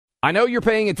I know you're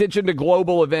paying attention to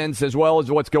global events as well as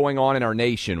what's going on in our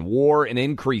nation. War and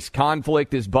increased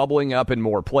conflict is bubbling up in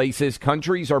more places.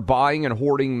 Countries are buying and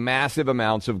hoarding massive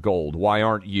amounts of gold. Why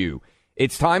aren't you?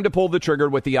 It's time to pull the trigger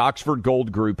with the Oxford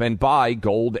Gold Group and buy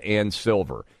gold and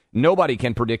silver. Nobody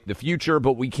can predict the future,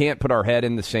 but we can't put our head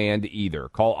in the sand either.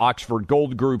 Call Oxford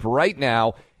Gold Group right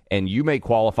now, and you may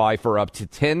qualify for up to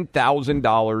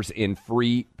 $10,000 in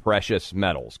free precious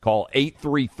metals. Call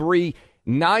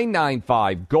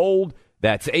 833-995-GOLD.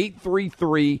 That's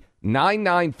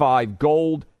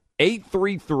 833-995-GOLD,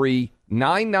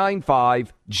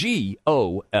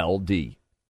 833-995-GOLD.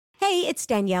 Hey, it's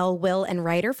Danielle, Will, and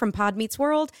Ryder from Pod Meets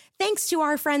World. Thanks to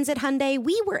our friends at Hyundai,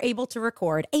 we were able to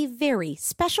record a very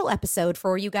special episode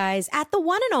for you guys at the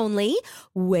one and only,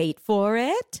 wait for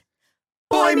it,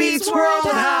 Boy Meets World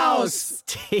House!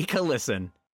 Take a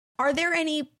listen. Are there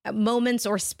any moments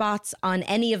or spots on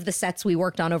any of the sets we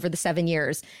worked on over the 7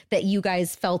 years that you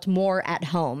guys felt more at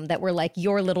home, that were like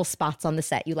your little spots on the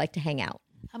set you like to hang out?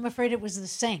 I'm afraid it was the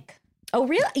sink. Oh,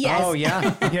 really? Yes. Oh, yeah. You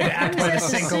had to act by the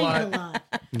sink a lot.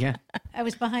 Yeah. I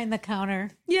was behind the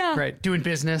counter. Yeah. Right. Doing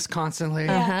business constantly.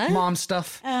 Uh-huh. Mom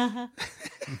stuff. And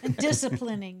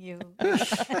disciplining you in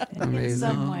Amazing.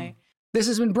 some way. This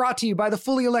has been brought to you by the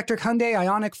fully electric Hyundai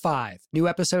Ioniq 5. New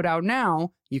episode out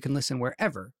now. You can listen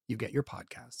wherever you get your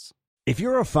podcasts. If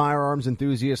you're a firearms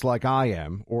enthusiast like I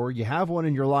am, or you have one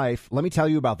in your life, let me tell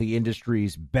you about the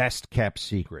industry's best-kept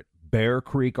secret, Bear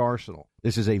Creek Arsenal.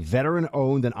 This is a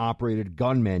veteran-owned and operated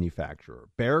gun manufacturer,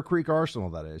 Bear Creek Arsenal,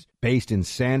 that is, based in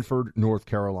Sanford, North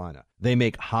Carolina. They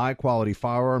make high-quality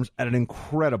firearms at an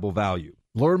incredible value.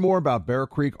 Learn more about Bear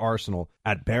Creek Arsenal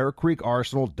at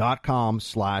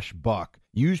bearcreekarsenal.com/buck.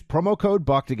 Use promo code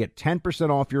BUCK to get 10%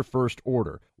 off your first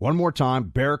order. One more time,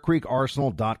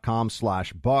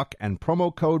 bearcreekarsenal.com/buck and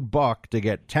promo code BUCK to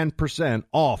get 10%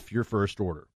 off your first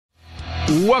order.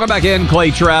 Welcome back in,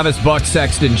 Clay Travis, Buck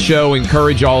Sexton Show.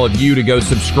 Encourage all of you to go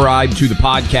subscribe to the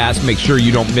podcast. Make sure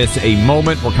you don't miss a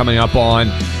moment. We're coming up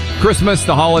on Christmas,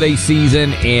 the holiday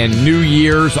season, and New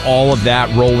Year's, all of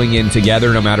that rolling in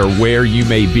together, no matter where you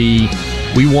may be.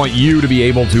 We want you to be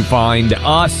able to find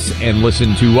us and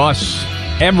listen to us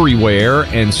everywhere.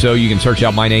 And so you can search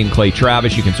out my name, Clay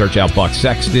Travis. You can search out Buck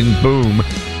Sexton. Boom.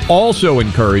 Also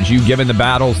encourage you, given the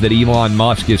battles that Elon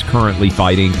Musk is currently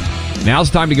fighting,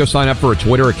 now's the time to go sign up for a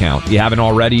Twitter account. If you haven't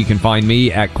already, you can find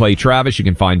me at Clay Travis. You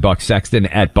can find Buck Sexton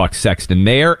at Buck Sexton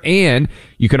there. And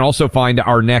you can also find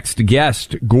our next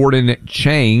guest, Gordon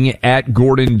Chang, at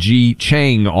Gordon G.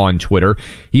 Chang on Twitter.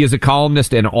 He is a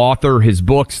columnist and author. His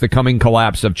books, The Coming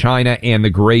Collapse of China and The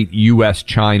Great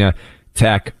U.S.-China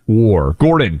Tech War.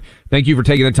 Gordon, thank you for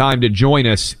taking the time to join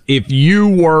us. If you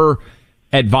were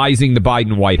advising the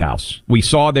Biden White House, we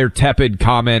saw their tepid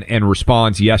comment and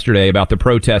response yesterday about the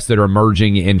protests that are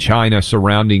emerging in China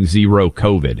surrounding zero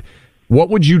COVID. What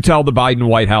would you tell the Biden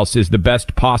White House is the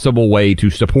best possible way to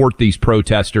support these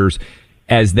protesters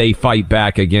as they fight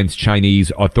back against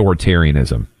Chinese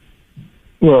authoritarianism?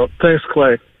 Well, thanks,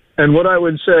 Clay. And what I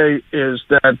would say is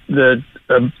that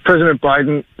President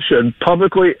Biden should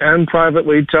publicly and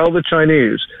privately tell the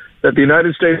Chinese that the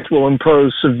United States will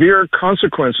impose severe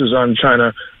consequences on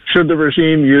China should the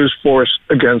regime use force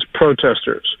against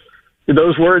protesters.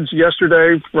 Those words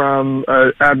yesterday from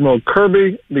Admiral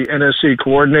Kirby, the NSC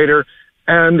coordinator,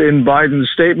 and in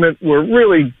Biden's statement were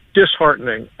really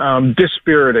disheartening,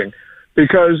 dispiriting,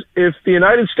 because if the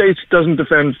United States doesn't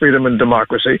defend freedom and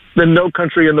democracy, then no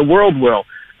country in the world will.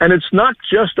 And it's not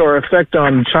just our effect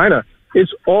on China.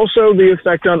 It's also the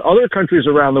effect on other countries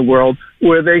around the world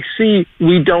where they see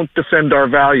we don't defend our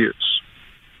values.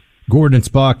 Gordon, it's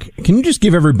Buck. Can you just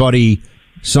give everybody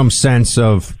some sense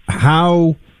of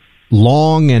how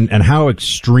long and how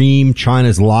extreme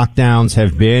China's lockdowns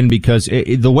have been? Because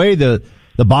the way the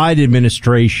Biden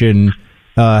administration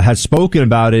has spoken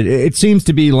about it, it seems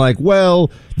to be like, well,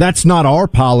 that's not our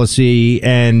policy,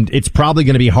 and it's probably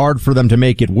going to be hard for them to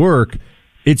make it work.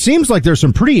 It seems like there's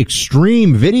some pretty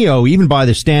extreme video, even by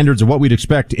the standards of what we'd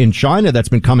expect in China, that's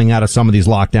been coming out of some of these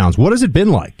lockdowns. What has it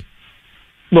been like?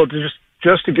 Well,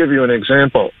 just to give you an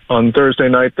example, on Thursday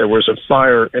night there was a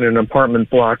fire in an apartment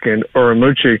block in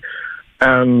Urumqi,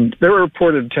 and there were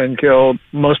reported 10 killed.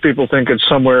 Most people think it's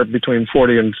somewhere between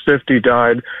 40 and 50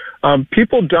 died.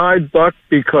 People died, Buck,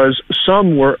 because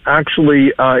some were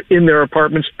actually in their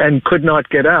apartments and could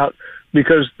not get out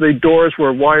because the doors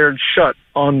were wired shut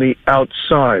on the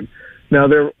outside. Now,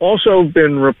 there have also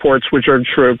been reports, which are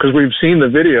true, because we've seen the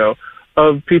video,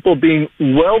 of people being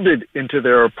welded into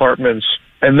their apartments.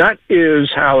 And that is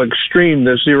how extreme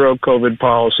this zero COVID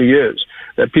policy is,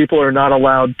 that people are not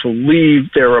allowed to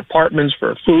leave their apartments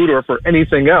for food or for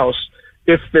anything else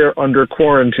if they're under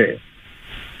quarantine.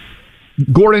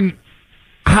 Gordon,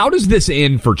 how does this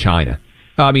end for China?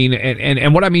 I mean,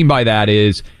 and what I mean by that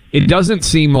is it doesn't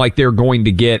seem like they're going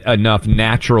to get enough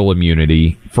natural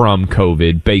immunity from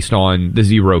COVID based on the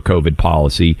zero COVID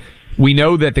policy. We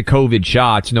know that the COVID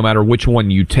shots, no matter which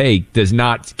one you take, does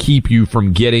not keep you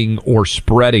from getting or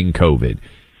spreading COVID.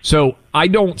 So I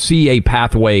don't see a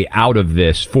pathway out of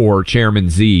this for Chairman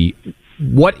Xi.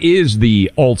 What is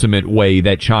the ultimate way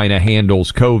that China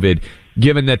handles COVID,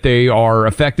 given that they are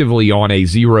effectively on a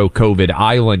zero COVID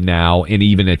island now and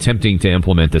even attempting to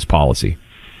implement this policy?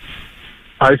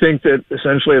 I think that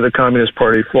essentially the Communist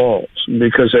Party falls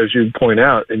because, as you point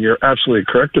out, and you're absolutely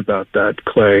correct about that,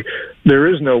 Clay,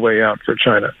 there is no way out for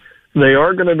China. They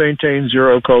are going to maintain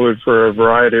zero COVID for a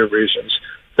variety of reasons.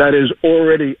 That has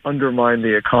already undermined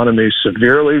the economy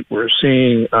severely. We're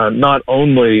seeing not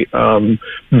only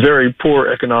very poor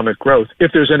economic growth,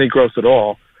 if there's any growth at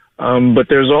all, but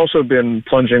there's also been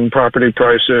plunging property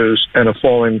prices and a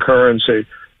falling currency,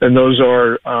 and those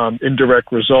are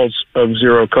indirect results of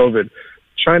zero COVID.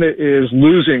 China is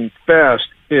losing fast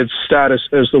its status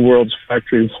as the world's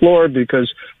factory floor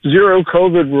because zero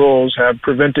COVID rules have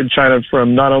prevented China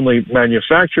from not only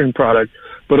manufacturing product,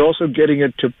 but also getting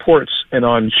it to ports and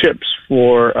on ships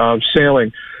for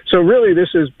sailing. So really, this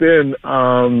has been,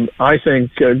 I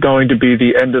think, going to be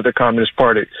the end of the Communist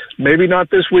Party. Maybe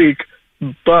not this week,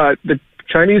 but the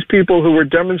Chinese people who were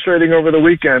demonstrating over the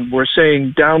weekend were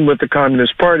saying down with the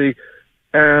Communist Party,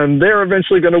 and they're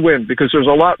eventually going to win because there's a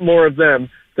lot more of them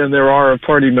than there are of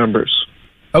party members.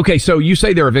 Okay, so you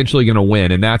say they're eventually going to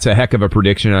win, and that's a heck of a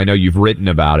prediction. I know you've written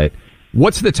about it.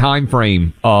 What's the time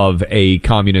frame of a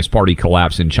Communist Party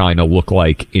collapse in China look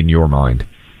like in your mind?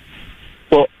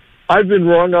 Well, I've been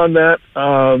wrong on that,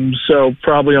 so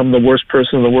probably I'm the worst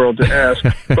person in the world to ask.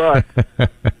 But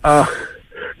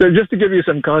just to give you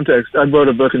some context, I wrote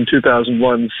a book in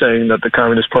 2001 saying that the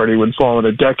Communist Party would fall in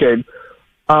a decade.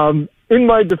 In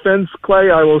my defense,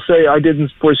 Clay, I will say I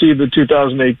didn't foresee the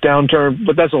 2008 downturn,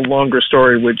 but that's a longer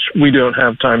story, which we don't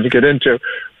have time to get into.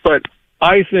 But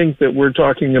I think that we're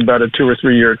talking about a 2 or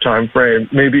 3 year time frame,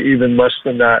 maybe even less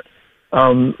than that,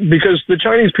 because the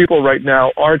Chinese people right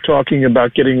now are talking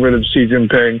about getting rid of Xi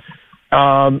Jinping,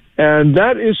 and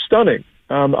that is stunning.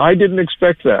 I didn't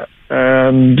expect that.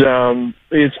 And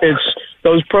it's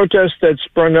those protests that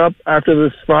sprung up after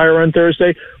the fire on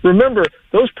Thursday. Remember,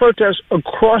 those protests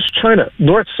across China,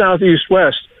 north, south, east,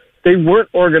 west, they weren't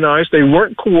organized. They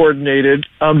weren't coordinated.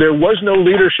 There was no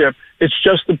leadership. It's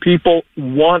just the people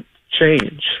want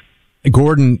change.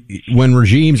 Gordon, when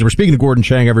regimes, we're speaking to Gordon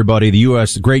Chang, everybody,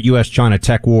 the Great U.S.-China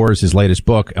Tech Wars, his latest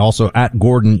book. Also, at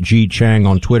Gordon G. Chang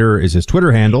on Twitter is his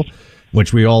Twitter handle,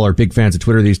 which we all are big fans of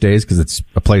Twitter these days because it's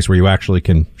a place where you actually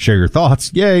can share your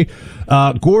thoughts. Yay.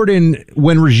 Gordon,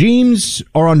 when regimes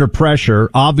are under pressure,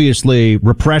 obviously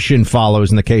repression follows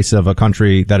in the case of a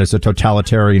country that is a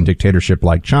totalitarian dictatorship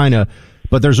like China.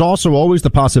 But there's also always the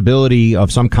possibility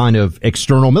of some kind of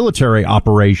external military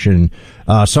operation,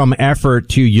 some effort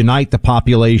to unite the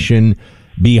population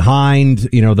behind,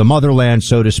 the motherland,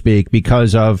 so to speak,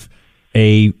 because of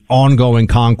a ongoing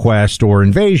conquest or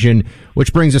invasion,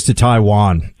 which brings us to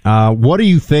Taiwan. What do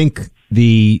you think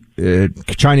the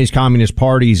Chinese Communist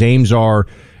Party's aims are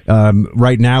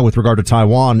right now with regard to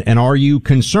Taiwan? And are you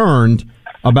concerned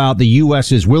about the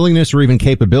U.S.'s willingness or even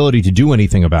capability to do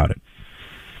anything about it?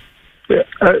 Yeah,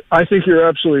 I think you're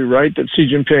absolutely right that Xi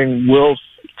Jinping will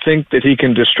think that he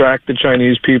can distract the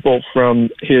Chinese people from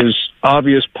his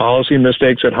obvious policy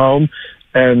mistakes at home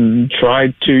and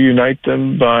try to unite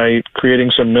them by creating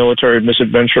some military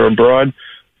misadventure abroad.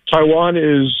 Taiwan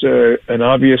is an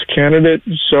obvious candidate,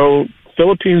 so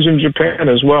Philippines and Japan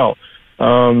as well.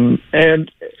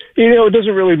 And, it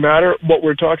doesn't really matter. What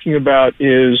we're talking about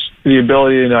is the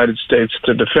ability of the United States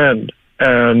to defend.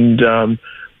 And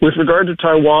with regard to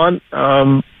Taiwan,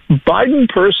 Biden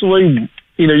personally,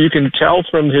 you can tell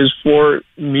from his 4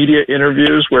 media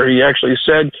interviews where he actually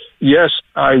said, yes,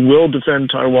 I will defend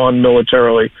Taiwan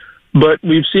militarily. But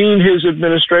we've seen his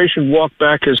administration walk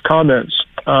back his comments,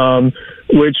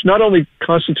 which not only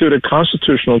constitute a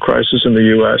constitutional crisis in the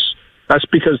U.S., that's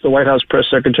because the White House press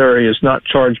secretary is not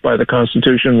charged by the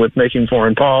Constitution with making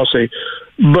foreign policy,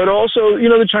 but also,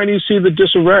 the Chinese see the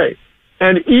disarray.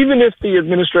 And even if the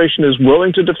administration is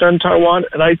willing to defend Taiwan,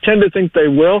 and I tend to think they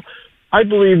will, I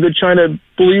believe that China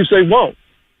believes they won't.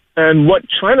 And what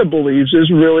China believes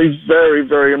is really very,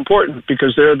 very important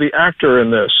because they're the actor in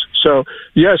this. So,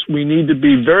 yes, we need to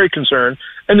be very concerned.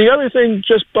 And the other thing,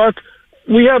 Buck,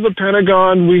 we have a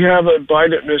Pentagon, we have a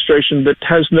Biden administration that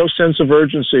has no sense of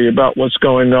urgency about what's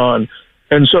going on.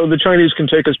 And so the Chinese can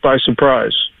take us by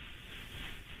surprise.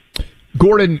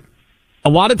 Gordon, a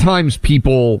lot of times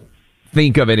people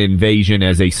think of an invasion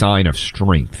as a sign of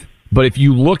strength. But if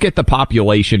you look at the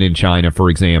population in China, for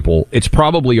example, it's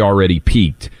probably already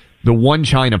peaked. The one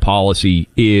China policy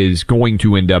is going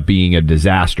to end up being a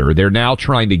disaster. They're now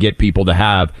trying to get people to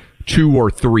have 2 or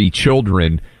 3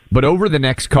 children. But over the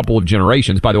next couple of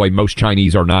generations, by the way, most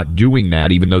Chinese are not doing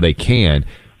that, even though they can.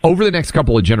 Over the next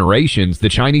couple of generations, the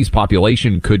Chinese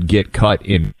population could get cut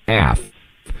in half.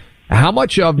 How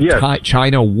much of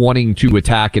China wanting to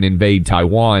attack and invade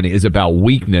Taiwan is about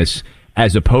weakness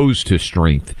as opposed to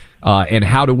strength? And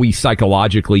how do we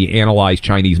psychologically analyze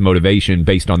Chinese motivation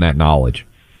based on that knowledge?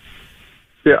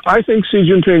 Yeah, I think Xi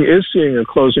Jinping is seeing a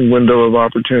closing window of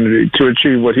opportunity to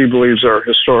achieve what he believes are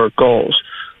historic goals,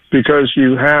 because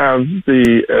you have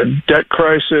the debt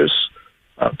crisis,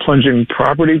 plunging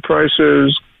property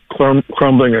prices,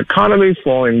 crumbling economy,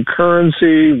 falling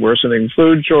currency, worsening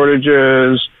food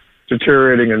shortages,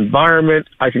 deteriorating environment.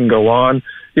 I can go on.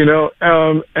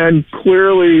 And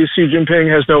clearly Xi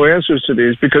Jinping has no answers to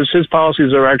these because his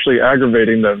policies are actually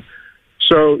aggravating them.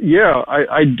 So, yeah,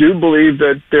 I do believe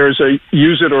that there's a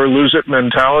use it or lose it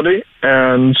mentality.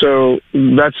 And so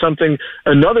that's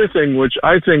another thing which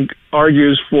I think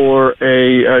argues for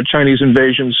a Chinese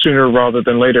invasion sooner rather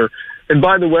than later. And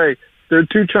by the way, there are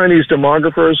 2 Chinese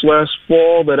demographers last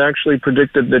fall that actually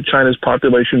predicted that China's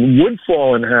population would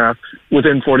fall in half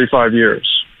within 45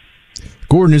 years.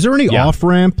 Gordon, is there any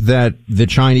off-ramp that the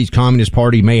Chinese Communist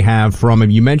Party may have from him?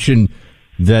 You mentioned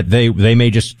that they may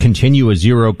just continue a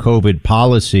zero COVID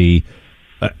policy.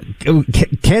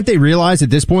 Can't they realize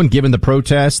at this point, given the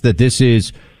protests, that this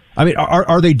is, I mean,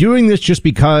 are they doing this just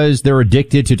because they're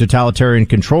addicted to totalitarian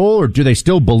control, or do they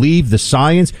still believe the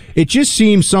science? It just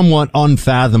seems somewhat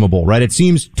unfathomable, right? It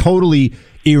seems totally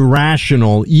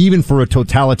irrational, even for a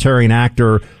totalitarian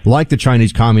actor like the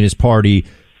Chinese Communist Party,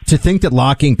 to think that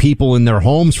locking people in their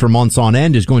homes for months on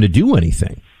end is going to do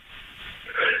anything.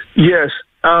 Yes.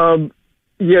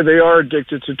 Yeah, they are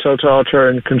addicted to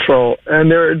totalitarian control, and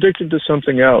they're addicted to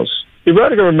something else. You've got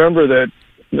to remember that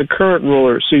the current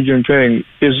ruler, Xi Jinping,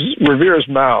 reveres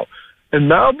Mao. And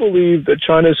Mao believed that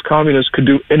China's communists could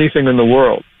do anything in the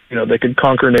world. They could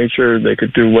conquer nature, they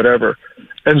could do whatever.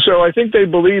 And so I think they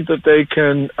believe that they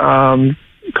can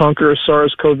conquer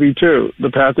SARS-CoV-2, the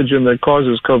pathogen that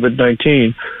causes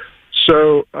COVID-19.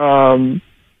 So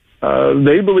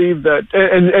they believe that,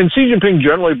 and Xi Jinping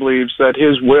generally believes that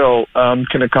his will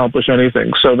can accomplish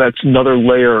anything. So that's another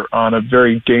layer on a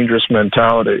very dangerous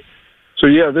mentality. So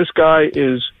yeah, this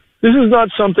is not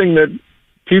something that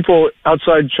people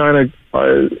outside China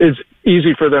is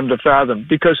easy for them to fathom,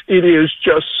 because it is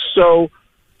just so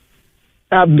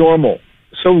abnormal,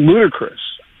 so ludicrous.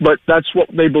 But that's what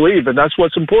they believe, and that's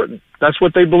what's important. That's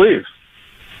what they believe.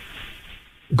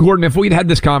 Gordon, if we'd had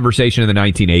this conversation in the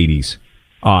 1980s,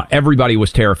 everybody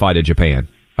was terrified of Japan.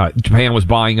 Japan was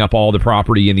buying up all the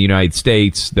property in the United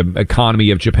States. The economy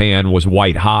of Japan was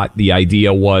white hot. The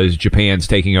idea was Japan's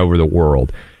taking over the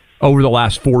world. Over the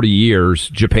last 40 years,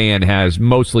 Japan has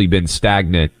mostly been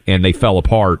stagnant, and they fell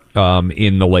apart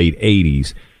in the late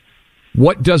 80s.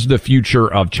 What does the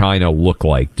future of China look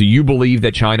like? Do you believe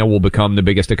that China will become the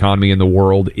biggest economy in the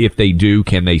world? If they do,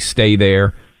 can they stay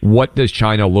there? What does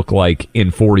China look like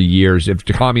in 40 years? If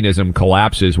communism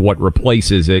collapses, what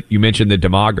replaces it? You mentioned the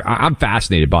demographics. I'm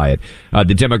fascinated by it.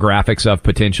 The demographics of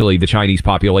potentially the Chinese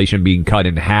population being cut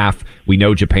in half. We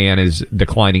know Japan is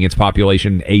declining its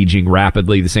population, aging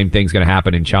rapidly. The same thing's going to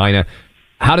happen in China.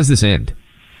 How does this end?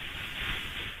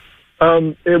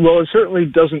 It certainly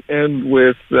doesn't end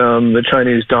with the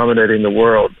Chinese dominating the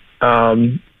world.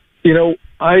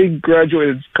 I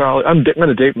graduated college. I'm going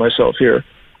to date myself here.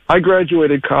 I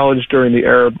graduated college during the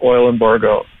Arab oil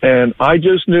embargo, and I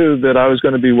just knew that I was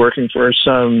going to be working for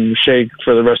some sheikh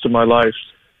for the rest of my life.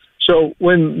 So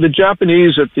when the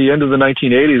Japanese at the end of the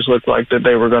 1980s looked like that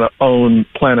they were going to own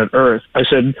planet Earth, I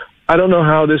said, I don't know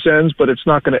how this ends, but it's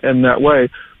not going to end that way,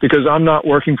 because I'm not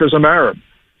working for some Arab.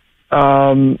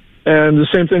 And the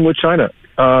same thing with China.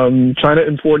 China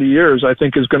in 40 years, I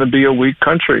think, is going to be a weak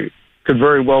country. Could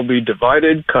very well be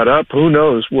divided, cut up. Who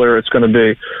knows where it's going to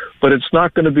be? But it's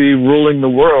not going to be ruling the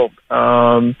world.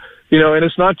 And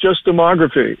it's not just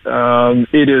demography.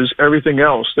 It is everything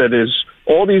else. That is,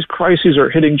 all these crises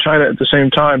are hitting China at the same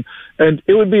time. And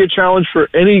it would be a challenge for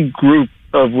any group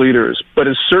of leaders, but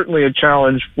it's certainly a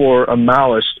challenge for a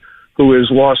Maoist who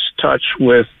has lost touch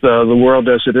with the world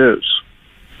as it is.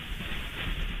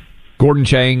 Gordon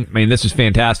Chang, this is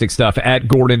fantastic stuff. At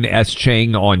Gordon S.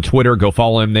 Chang on Twitter. Go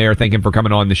follow him there. Thank him for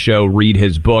coming on the show. Read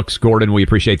his books. Gordon, we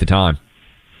appreciate the time.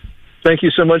 Thank you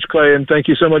so much, Clay, and thank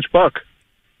you so much, Buck.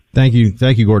 Thank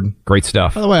you, Gordon. Great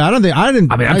stuff. By the way, I'm telling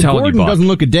Gordon you, Buck. doesn't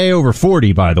look a day over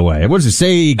 40. By the way, what does it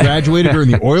say? He graduated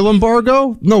during the oil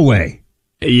embargo? No way.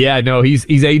 Yeah, no,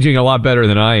 he's aging a lot better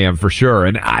than I am for sure.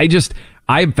 And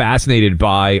I'm fascinated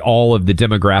by all of the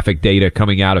demographic data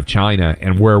coming out of China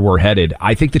and where we're headed.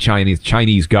 I think the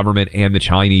Chinese government and the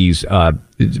Chinese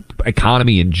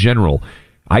economy in general,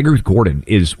 I agree with Gordon,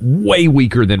 is way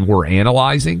weaker than we're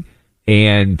analyzing.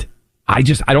 And I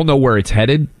don't know where it's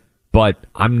headed, but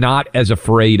I'm not as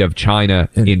afraid of China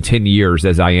in 10 years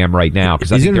as I am right now,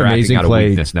 because I think they're acting out of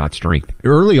weakness, not strength.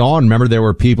 Early on, remember, there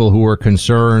were people who were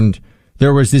concerned.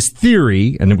 There was this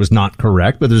theory, and it was not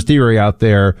correct, but there's theory out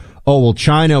there. Oh, well,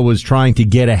 China was trying to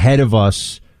get ahead of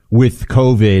us with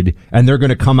COVID, and they're going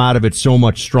to come out of it so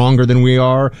much stronger than we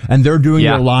are, and they're doing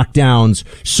their lockdowns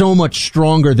so much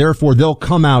stronger. Therefore, they'll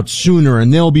come out sooner,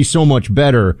 and they'll be so much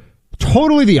better.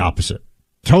 Totally the opposite.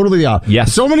 Totally the opposite.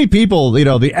 Yes. So many people,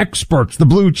 the experts, the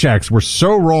blue checks, were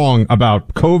so wrong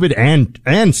about COVID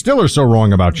and still are so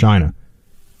wrong about China.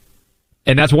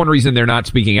 And that's one reason they're not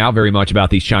speaking out very much about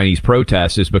these Chinese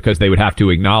protests, is because they would have to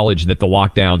acknowledge that the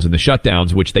lockdowns and the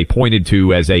shutdowns, which they pointed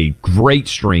to as a great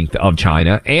strength of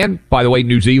China, and, by the way,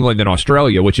 New Zealand and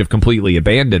Australia, which have completely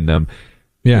abandoned them,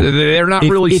 they're not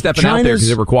really stepping out there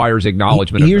because it requires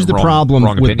acknowledgement. Here's the problem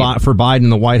for Biden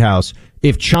and the White House.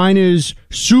 If China's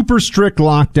super strict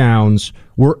lockdowns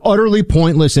were utterly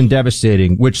pointless and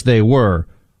devastating, which they were,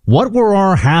 what were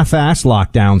our half-ass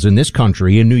lockdowns in this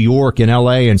country, in New York, in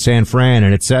L.A., and San Fran,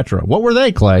 and et cetera? What were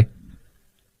they, Clay?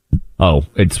 Oh,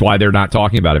 it's why they're not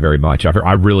talking about it very much.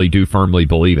 I really do firmly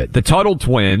believe it. The Tuttle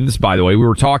twins, by the way, we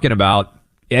were talking about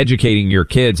educating your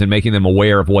kids and making them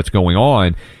aware of what's going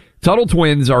on. Tuttle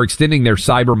twins are extending their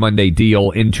Cyber Monday deal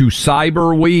into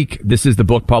Cyber Week. This is the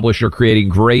book publisher creating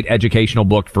great educational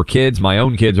book for kids. My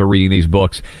own kids are reading these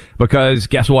books because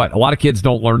guess what? A lot of kids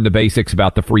don't learn the basics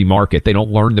about the free market. They don't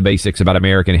learn the basics about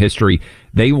American history.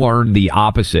 They learn the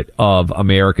opposite of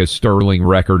America's sterling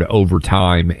record over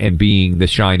time and being the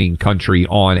shining country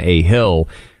on a hill.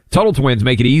 Tuttle twins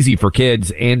make it easy for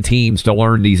kids and teens to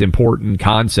learn these important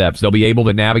concepts. They'll be able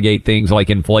to navigate things like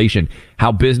inflation,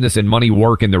 how business and money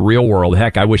work in the real world.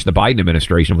 Heck, I wish the Biden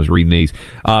administration was reading these.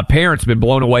 Parents have been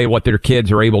blown away what their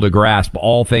kids are able to grasp,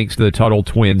 all thanks to the Tuttle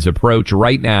twins approach.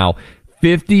 Right now,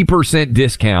 50%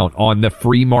 discount on the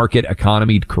free market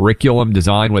economy curriculum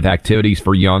designed with activities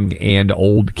for young and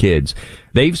old kids.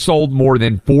 They've sold more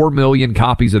than 4 million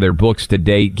copies of their books to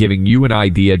date, giving you an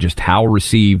idea just how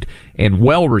received and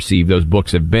well received those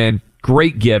books have been.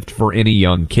 Great gift for any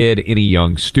young kid, any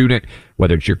young student,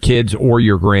 whether it's your kids or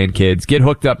your grandkids. Get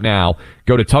hooked up now.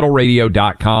 Go to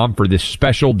TuttleRadio.com for this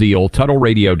special deal.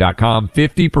 TuttleRadio.com,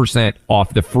 50%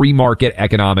 off the free market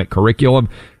economic curriculum.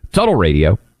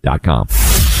 TuttleRadio.com.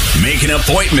 Make an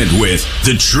appointment with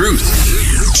the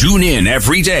truth. Tune in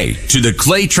every day to the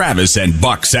Clay Travis and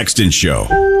Buck Sexton Show.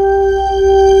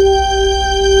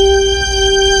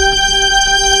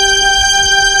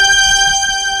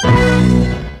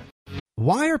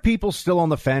 Why are people still on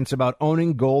the fence about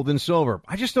owning gold and silver?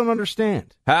 I just don't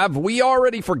understand. Have we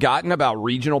already forgotten about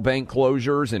regional bank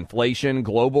closures, inflation,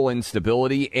 global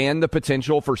instability, and the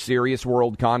potential for serious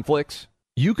world conflicts?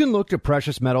 You can look to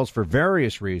precious metals for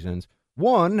various reasons.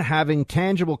 1, having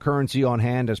tangible currency on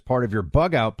hand as part of your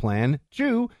bug-out plan.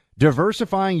 2,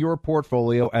 diversifying your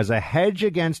portfolio as a hedge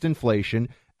against inflation.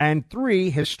 And 3,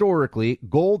 historically,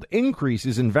 gold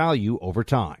increases in value over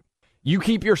time. You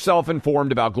keep yourself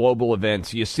informed about global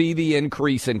events. You see the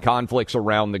increase in conflicts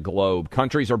around the globe.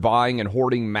 Countries are buying and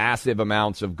hoarding massive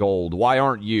amounts of gold. Why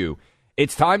aren't you?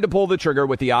 It's time to pull the trigger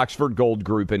with the Oxford Gold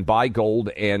Group and buy gold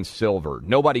and silver.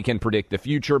 Nobody can predict the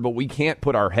future, but we can't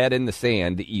put our head in the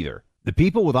sand either. The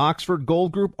people with Oxford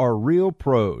Gold Group are real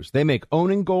pros. They make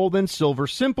owning gold and silver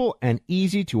simple and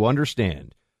easy to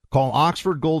understand. Call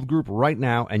Oxford Gold Group right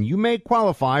now, and you may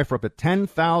qualify for up to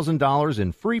 $10,000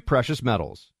 in free precious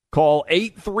metals. Call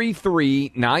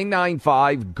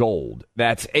 833-995-GOLD.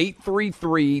 That's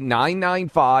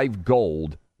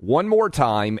 833-995-GOLD. One more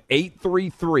time,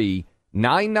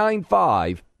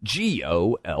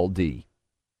 833-995-GOLD.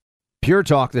 Pure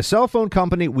Talk, the cell phone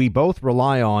company we both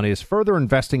rely on, is further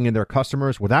investing in their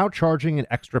customers without charging an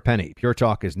extra penny. Pure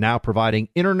Talk is now providing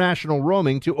international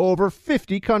roaming to over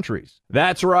 50 countries.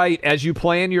 That's right. As you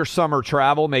plan your summer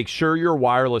travel, make sure your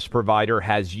wireless provider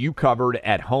has you covered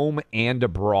at home and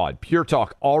abroad. Pure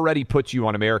Talk already puts you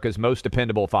on America's most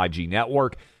dependable 5G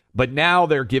network, but now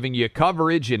they're giving you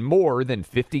coverage in more than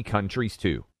 50 countries,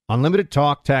 too. Unlimited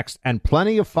talk, text, and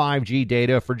plenty of 5G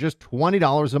data for just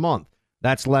 $20 a month.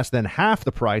 That's less than half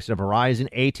the price of Verizon,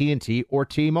 AT&T, or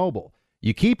T-Mobile.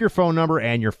 You keep your phone number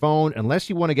and your phone unless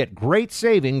you want to get great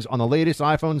savings on the latest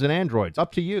iPhones and Androids.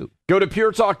 Up to you. Go to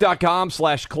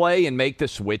puretalk.com/Clay and make the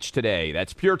switch today.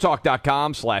 That's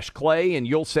puretalk.com/Clay, and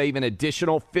you'll save an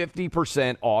additional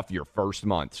 50% off your first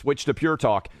month. Switch to Pure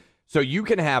Talk so you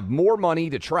can have more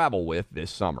money to travel with this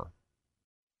summer.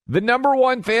 The number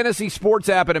one fantasy sports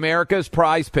app in America is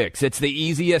Prize Picks. It's the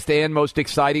easiest and most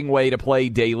exciting way to play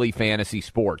daily fantasy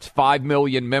sports. 5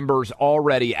 million members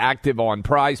already active on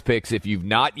Prize Picks. If you've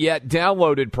not yet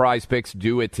downloaded Prize Picks,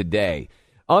 do it today.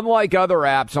 Unlike other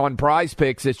apps, on Prize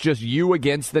Picks, it's just you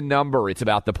against the number. It's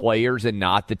about the players and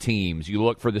not the teams. You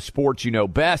look for the sports you know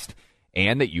best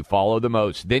and that you follow the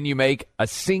most. Then you make a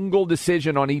single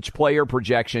decision on each player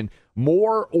projection,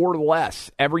 more or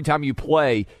less. Every time you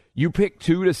play, you pick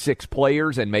 2 to 6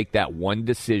 players and make that one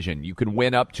decision. You can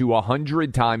win up to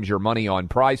 100 times your money on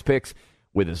Prize Picks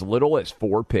with as little as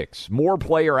 4 picks. More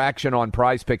player action on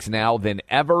Prize Picks now than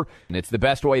ever, and it's the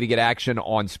best way to get action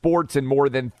on sports in more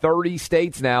than 30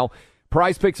 states now.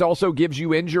 Prize Picks also gives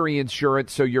you injury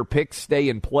insurance so your picks stay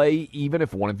in play even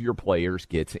if one of your players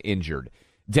gets injured.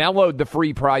 Download the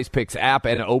free Prize Picks app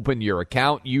and open your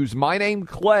account. Use my name,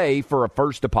 Clay, for a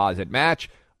first deposit match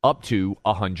up to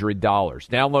 $100.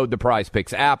 Download the Prize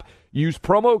Picks app. Use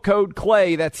promo code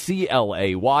CLAY, that's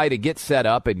C-L-A-Y, to get set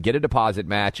up and get a deposit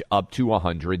match up to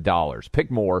 $100. Pick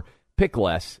more, pick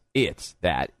less. It's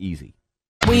that easy.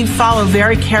 We follow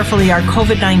very carefully our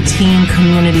COVID-19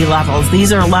 community levels.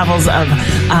 These are levels of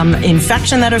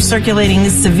infection that are circulating,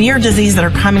 severe disease that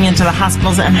are coming into the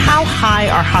hospitals, and how high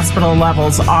our hospital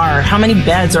levels are. How many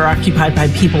beds are occupied by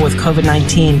people with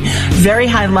COVID-19? Very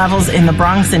high levels in the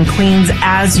Bronx and Queens,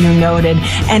 as you noted.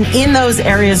 And in those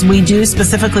areas, we do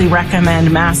specifically recommend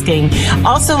masking.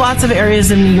 Also, lots of areas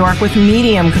in New York with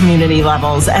medium community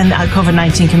levels and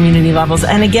COVID-19 community levels.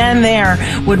 And again, there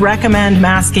would recommend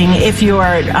masking if you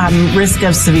are at risk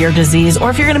of severe disease, or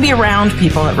if you're going to be around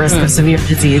people at risk of severe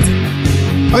disease.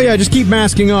 Oh, yeah, just keep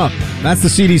masking up. That's the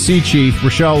CDC chief,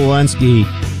 Rochelle Walensky,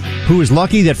 who is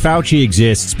lucky that Fauci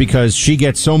exists because she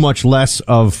gets so much less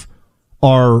of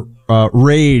our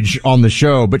rage on the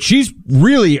show. But she's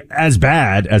really as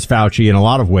bad as Fauci in a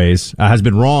lot of ways, has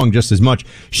been wrong just as much.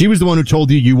 She was the one who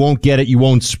told you won't get it, you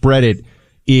won't spread it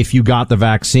if you got the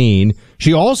vaccine.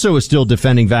 She also is still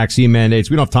defending vaccine mandates.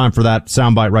 We don't have time for that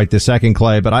soundbite right this second,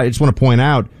 Clay, but I just want to point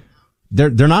out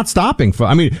they're not stopping.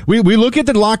 We look at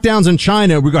the lockdowns in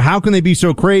China. We go, how can they be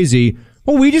so crazy?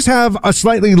 Well, we just have a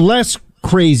slightly less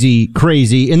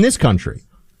crazy in this country.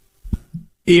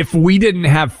 If we didn't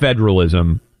have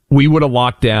federalism, we would have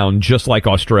locked down just like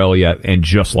Australia and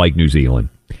just like New Zealand.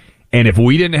 And if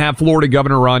we didn't have Florida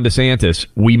Governor Ron DeSantis,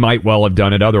 we might well have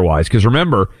done it otherwise. Because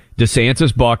remember,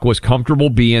 DeSantis, Buck, was comfortable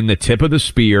being the tip of the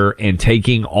spear and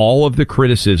taking all of the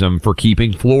criticism for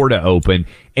keeping Florida open.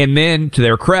 And then, to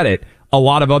their credit, a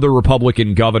lot of other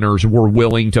Republican governors were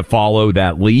willing to follow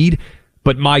that lead.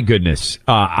 But my goodness,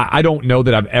 I don't know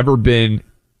that I've ever been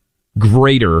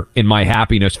greater in my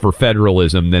happiness for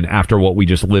federalism than after what we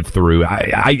just lived through.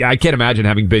 I can't imagine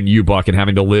having been you, Buck, and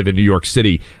having to live in New York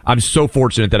City. I'm so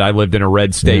fortunate that I lived in a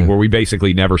red state where we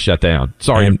basically never shut down.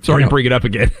 Sorry to bring it up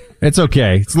again. It's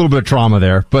okay. It's a little bit of trauma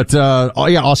there. But,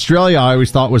 Australia I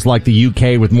always thought was like the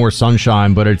UK with more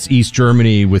sunshine, but it's East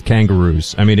Germany with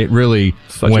kangaroos. I mean, it really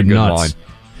went nuts. Line.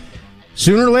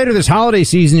 Sooner or later this holiday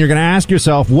season, you're going to ask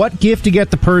yourself what gift to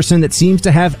get the person that seems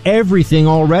to have everything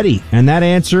already. And that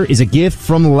answer is a gift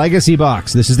from Legacy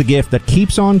Box. This is the gift that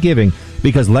keeps on giving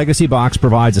because Legacy Box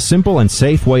provides a simple and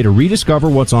safe way to rediscover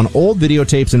what's on old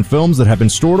videotapes and films that have been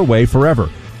stored away forever.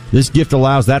 This gift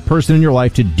allows that person in your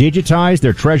life to digitize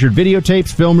their treasured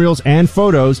videotapes, film reels, and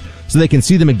photos so they can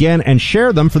see them again and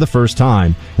share them for the first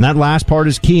time. And that last part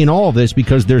is key in all of this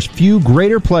because there's few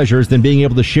greater pleasures than being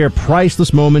able to share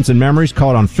priceless moments and memories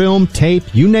caught on film, tape,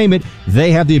 you name it.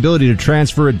 They have the ability to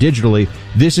transfer it digitally.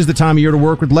 This is the time of year to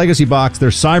work with Legacy Box. Their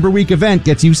Cyber Week event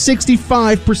gets you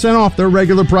 65% off their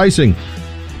regular pricing.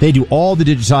 They do all the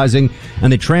digitizing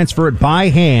and they transfer it by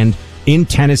hand in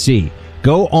Tennessee.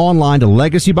 Go online to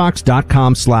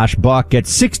legacybox.com/buck. Get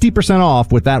 60%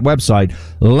 off with that website,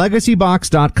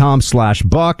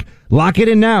 legacybox.com/buck. Lock it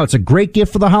in now. It's a great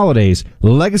gift for the holidays.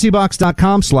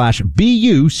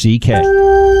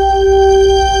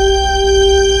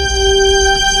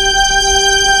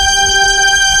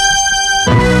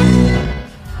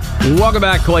 Welcome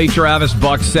back, Clay Travis,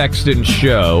 Buck Sexton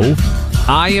Show.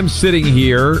 I am sitting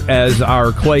here, as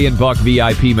our Clay and Buck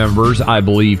VIP members, I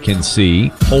believe, can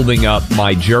see, holding up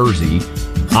my jersey.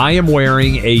 I am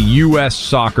wearing a U.S.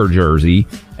 soccer jersey,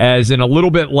 as in a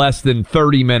little bit less than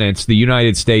 30 minutes, the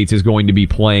United States is going to be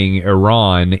playing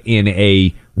Iran in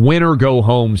a win or go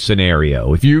home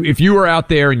scenario. If you are out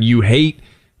there and you hate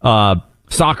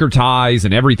soccer ties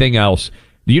and everything else,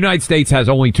 the United States has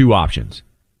only two options.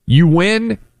 You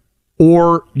win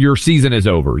or your season is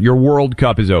over. Your World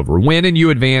Cup is over. Win and you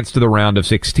advance to the round of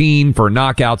 16 for a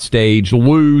knockout stage.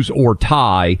 Lose or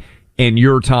tie, and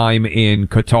your time in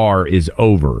Qatar is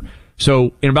over.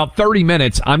 So in about 30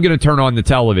 minutes, I'm going to turn on the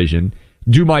television,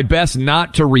 do my best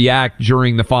not to react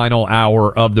during the final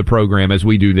hour of the program as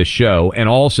we do this show. And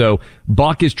also,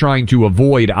 Buck is trying to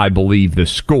avoid, I believe, the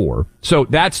score. So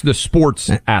that's the sports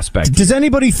aspect. Does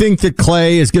anybody think that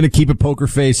Clay is going to keep a poker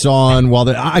face on while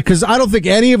because I don't think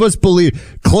any of us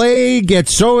believe Clay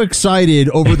gets so excited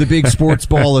over the big sports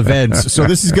ball events. So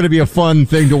this is going to be a fun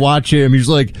thing to watch him. He's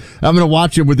like, I'm going to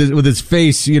watch him with his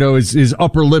face, his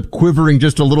upper lip quivering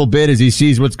just a little bit as he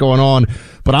sees what's going on.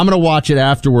 But I'm going to watch it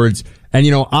afterwards. And,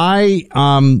 I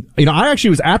actually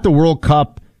was at the World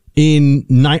Cup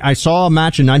I saw a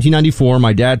match in 1994.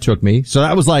 My dad took me. So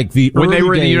that was like when they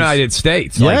were days. in the United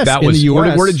States. Yes, like that in was, the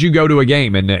US. Where did you go to a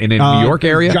game? In the New York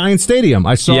area? Giant Stadium.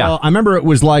 I remember it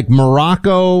was like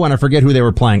Morocco, and I forget who they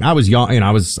were playing. I was young,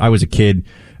 I was a kid.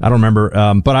 I don't remember.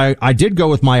 But I did go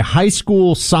with my high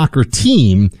school soccer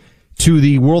team to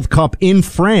the World Cup in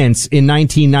France in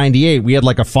 1998. We had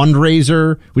like a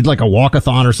fundraiser. We'd like a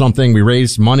walkathon or something. We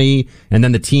raised money, and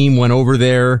then the team went over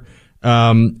there.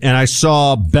 And I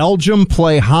saw Belgium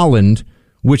play Holland,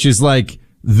 which is like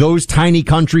those tiny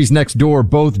countries next door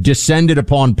both descended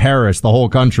upon Paris, the whole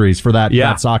countries, for that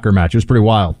soccer match. It was pretty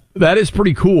wild. That is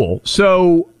pretty cool.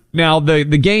 So now the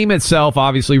game itself,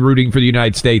 obviously rooting for the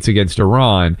United States against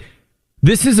Iran.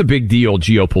 This is a big deal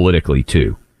geopolitically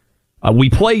too.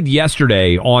 We played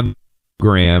yesterday on the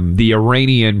program the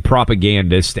Iranian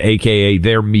propagandist, aka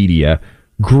their media,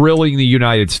 grilling the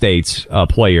United States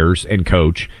players and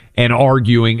coach and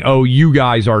arguing, oh, you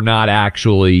guys are not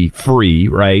actually free,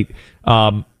 right?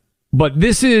 But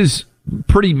this is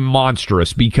pretty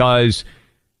monstrous because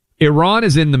Iran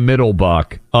is in the middle,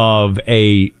 Buck, of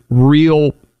a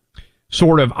real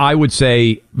sort of, I would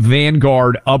say,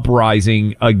 vanguard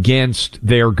uprising against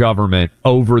their government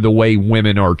over the way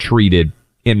women are treated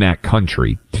in that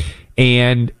country.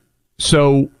 And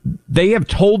so they have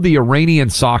told the Iranian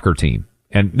soccer team,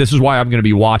 and this is why I'm going to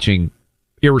be watching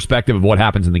irrespective of what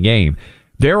happens in the game.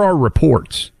 There are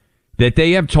reports that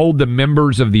they have told the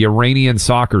members of the Iranian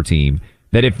soccer team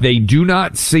that if they do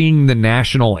not sing the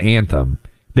national anthem,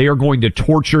 they are going to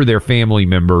torture their family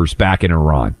members back in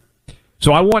Iran.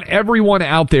 So I want everyone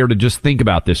out there to just think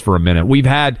about this for a minute. We've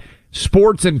had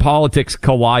sports and politics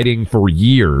colliding for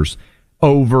years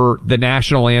over the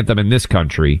national anthem in this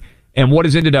country. And what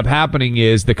has ended up happening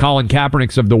is the Colin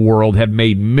Kaepernicks of the world have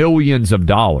made millions of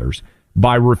dollars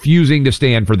by refusing to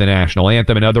stand for the national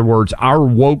anthem. In other words, our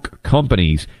woke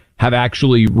companies have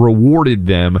actually rewarded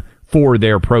them for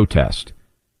their protest.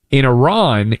 In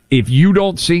Iran, if you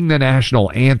don't sing the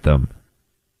national anthem,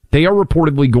 they are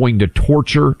reportedly going to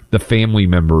torture the family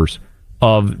members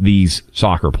of these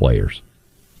soccer players.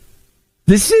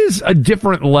 This is a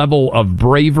different level of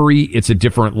bravery. It's a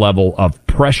different level of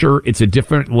pressure. It's a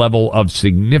different level of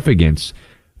significance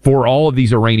for all of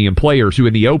these Iranian players who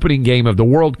in the opening game of the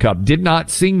World Cup did not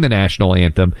sing the national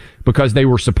anthem because they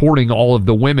were supporting all of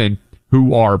the women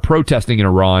who are protesting in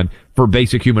Iran for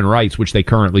basic human rights, which they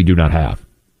currently do not have.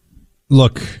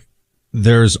 Look,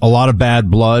 there's a lot of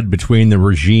bad blood between the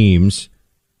regimes,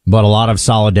 but a lot of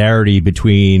solidarity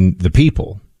between the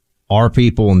people, our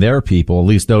people and their people, at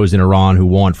least those in Iran who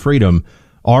want freedom.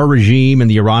 Our regime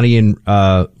and the Iranian,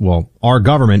 our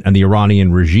government and the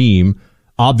Iranian regime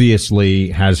obviously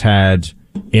has had,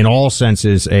 in all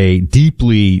senses, a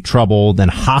deeply troubled and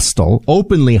hostile,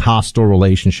 openly hostile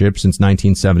relationship since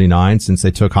 1979, since they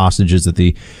took hostages at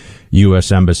the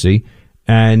U.S. Embassy.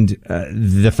 And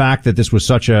the fact that this was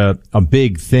such a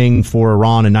big thing for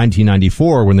Iran in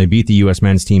 1994 when they beat the U.S.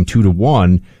 men's team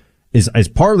 2-1 is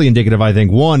partly indicative, I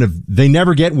think, one, of they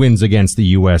never get wins against the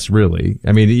U.S., really.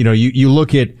 I mean, you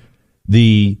look at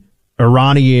the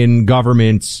Iranian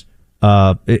government's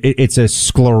it's a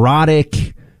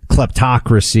sclerotic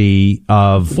kleptocracy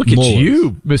of Look mullahs. At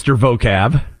you, Mr.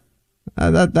 Vocab.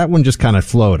 That one just kind of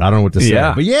flowed. I don't know what to say.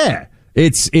 Yeah. But yeah,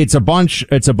 it's a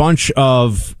bunch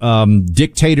of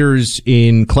dictators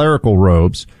in clerical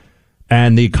robes,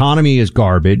 and the economy is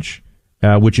garbage,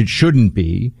 which it shouldn't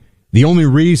be. The only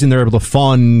reason they're able to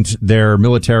fund their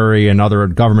military and other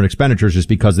government expenditures is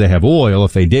because they have oil.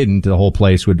 If they didn't, the whole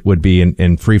place would be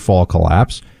in free fall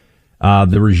collapse.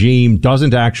 The regime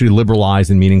doesn't actually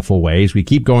liberalize in meaningful ways. We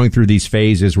keep going through these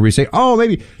phases where we say, oh,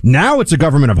 maybe now it's a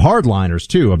government of hardliners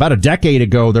too. About a decade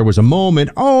ago, there was a moment,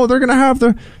 oh, they're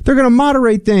going to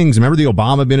moderate things. Remember the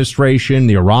Obama administration,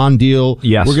 the Iran deal?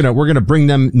 Yes. We're going to bring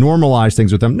them, normalize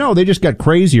things with them. No, they just got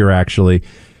crazier actually.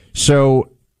 So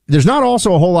there's not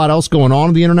also a whole lot else going on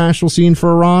in the international scene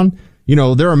for Iran. You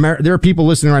know, there are people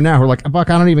listening right now who are like, Buck,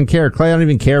 I don't even care. Clay, I don't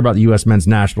even care about the U.S. men's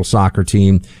national soccer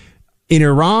team. In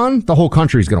Iran, the whole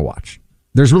country is going to watch.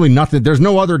 There's really nothing. There's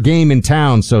no other game in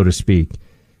town, so to speak.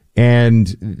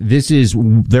 And this is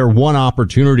their one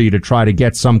opportunity to try to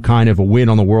get some kind of a win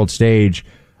on the world stage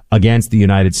against the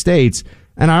United States.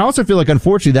 And I also feel like,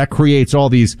 unfortunately, that creates all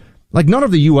these, like, none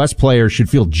of the U.S. players should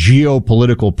feel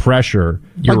geopolitical pressure.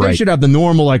 You're right. They should have the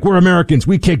normal, like, we're Americans,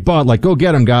 we kick butt, like, go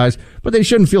get them, guys. But they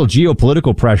shouldn't feel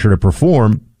geopolitical pressure to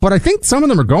perform. But I think some of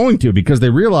them are going to, because they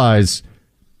realize,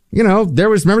 you know,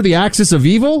 remember the axis of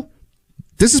evil?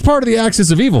 This is part of the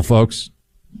axis of evil, folks.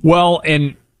 Well,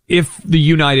 and if the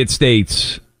United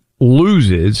States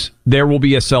loses, there will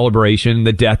be a celebration,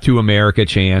 the death to America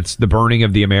chants, the burning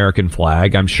of the American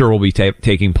flag. I'm sure will be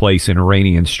taking place in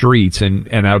Iranian streets, and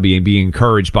that'll be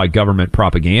encouraged by government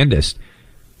propagandists.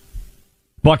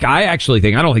 Buck, I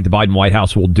don't think the Biden White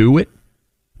House will do it,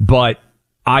 but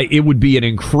it would be an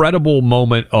incredible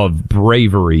moment of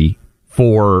bravery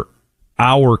for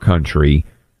our country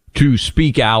to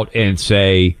speak out and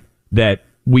say that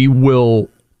we will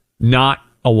not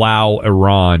allow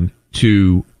Iran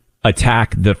to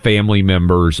attack the family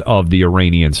members of the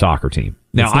Iranian soccer team.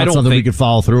 Now, I don't think we could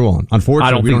follow through on. Unfortunately,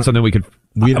 I don't think something we could.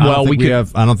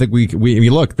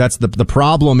 Look, that's the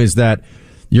problem is that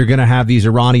you're going to have these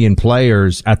Iranian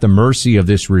players at the mercy of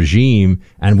this regime,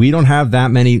 and we don't have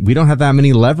that many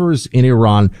levers in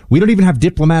Iran. We don't even have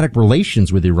diplomatic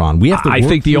relations with Iran. We have to. I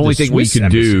think the only thing we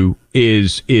can do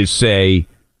is say,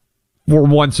 for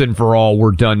once and for all,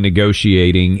 we're done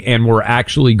negotiating, and we're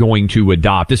actually going to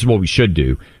adopt. This is what we should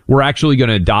do. We're actually going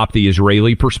to adopt the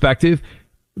Israeli perspective.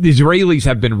 The Israelis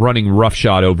have been running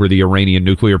roughshod over the Iranian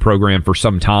nuclear program for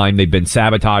some time. They've been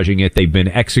sabotaging it. They've been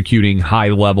executing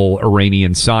high-level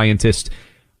Iranian scientists.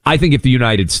 I think if the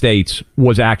United States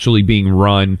was actually being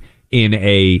run in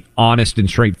a honest and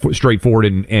straightforward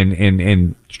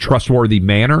and trustworthy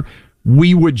manner,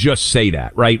 we would just say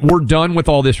that, right? We're done with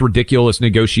all this ridiculous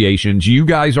negotiations. You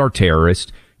guys are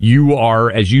terrorists. You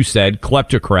are, as you said,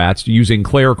 kleptocrats using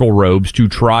clerical robes to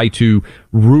try to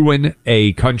ruin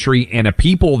a country and a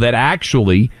people that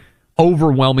actually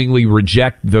overwhelmingly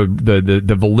reject the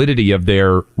validity of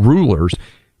their rulers.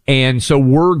 And so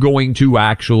we're going to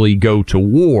actually go to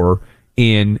war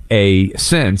in a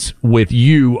sense with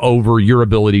you over your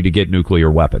ability to get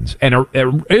nuclear weapons. And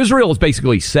Israel has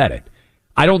basically said it.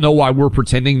 I don't know why we're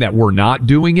pretending that we're not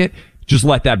doing it. Just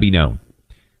let that be known.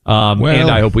 And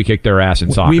I hope we kick their ass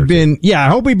in soccer. I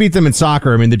hope we beat them in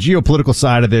soccer. I mean, the geopolitical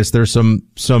side of this, there's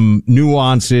some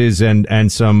nuances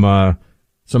and some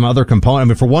other component. I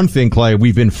mean, for one thing, Clay,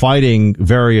 we've been fighting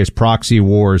various proxy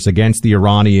wars against the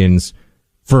Iranians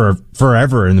for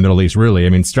forever in the Middle East, really. I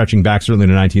mean, stretching back certainly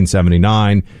to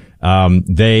 1979.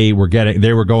 They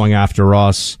were going after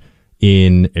us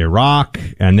in Iraq,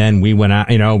 and then we went out,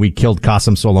 we killed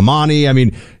Qasem Soleimani. I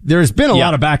mean, there's been a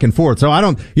lot of back and forth. So I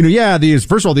don't, first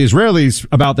of all, the Israelis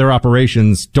about their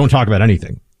operations don't talk about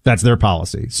anything. That's their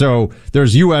policy. So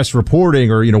there's U.S. reporting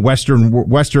or, Western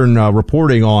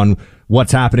reporting on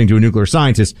what's happening to a nuclear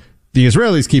scientist. The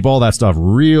Israelis keep all that stuff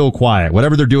real quiet,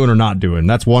 whatever they're doing or not doing.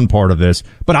 That's one part of this.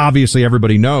 But obviously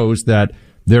everybody knows that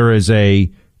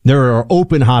there are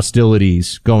open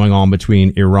hostilities going on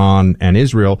between Iran and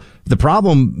Israel. The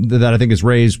problem that I think is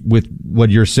raised with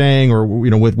what you're saying or,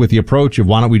 with the approach of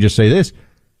why don't we just say this?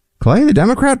 Clay, the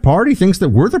Democrat Party thinks that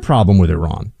we're the problem with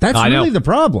Iran. That's really the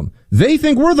problem. They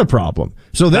think we're the problem.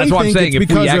 So that's what I'm saying. If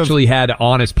we actually had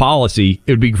honest policy,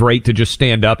 it would be great to just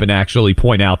stand up and actually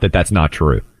point out that that's not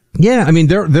true. Yeah, I mean,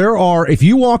 there are, if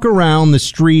you walk around the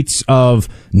streets of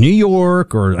New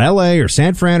York or LA or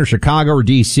San Fran or Chicago or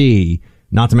DC,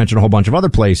 not to mention a whole bunch of other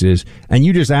places, and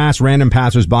you just ask random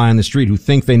passersby on the street who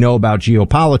think they know about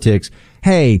geopolitics,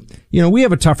 hey, we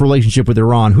have a tough relationship with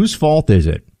Iran. Whose fault is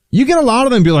it? You get a lot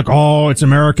of them be like, oh, it's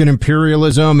American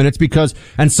imperialism, and it's because,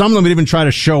 and some of them would even try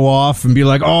to show off and be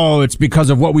like, oh, it's because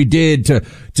of what we did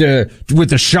with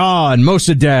the Shah and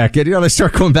Mossadegh. And, they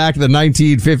start going back to the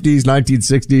 1950s,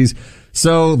 1960s.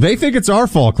 So they think it's our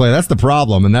fault, Clay. That's the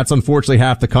problem. And that's unfortunately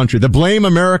half the country. The Blame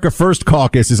America First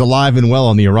caucus is alive and well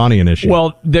on the Iranian issue.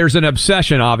 Well, there's an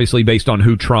obsession, obviously, based on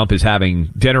who Trump is having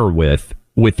dinner with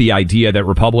the idea that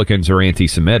Republicans are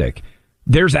anti-Semitic.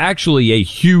 There's actually a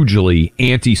hugely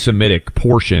anti-Semitic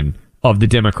portion of the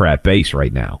Democrat base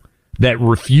right now. that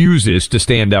refuses to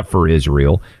stand up for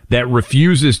Israel, that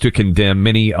refuses to condemn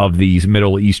many of these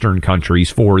Middle Eastern countries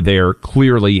for their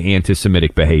clearly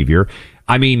anti-Semitic behavior.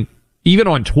 I mean, even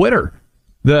on Twitter,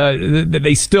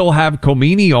 they still have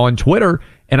Khomeini on Twitter,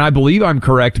 and I believe I'm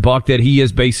correct, Buck, that he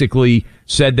has basically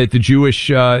said that the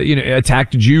Jewish,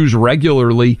 attacked Jews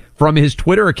regularly from his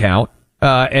Twitter account.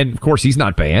 And of course, he's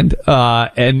not banned.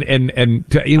 And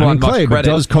to Elon Musk's Clay, credit, but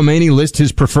does Khomeini list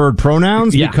his preferred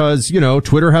pronouns? Yeah. Because,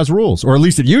 Twitter has rules, or at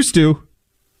least it used to.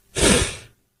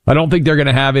 I don't think they're going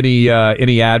to have any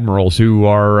admirals who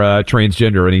are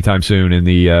transgender anytime soon in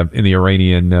the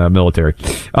Iranian military.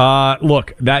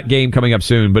 Look, that game coming up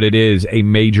soon, but it is a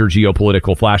major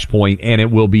geopolitical flashpoint, and it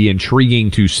will be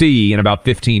intriguing to see in about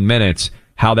 15 minutes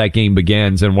how that game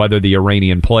begins and whether the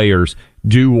Iranian players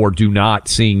do or do not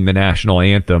sing the national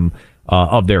anthem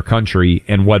of their country,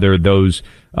 and whether those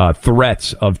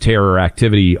threats of terror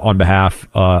activity on behalf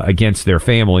against their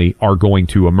family are going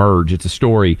to emerge. It's a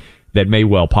story that may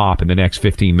well pop in the next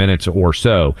 15 minutes or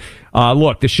so.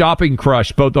 Look, the shopping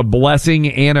crush, both a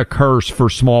blessing and a curse for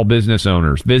small business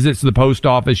owners. Visits to the post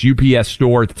office, UPS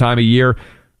store at the time of year,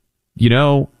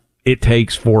 it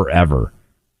takes forever.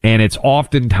 And it's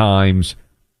oftentimes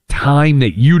time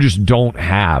that you just don't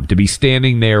have to be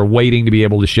standing there waiting to be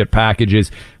able to ship packages.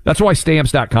 That's why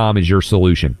Stamps.com is your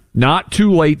solution. Not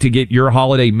too late to get your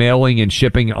holiday mailing and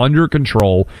shipping under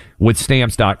control with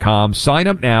Stamps.com. Sign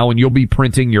up now and you'll be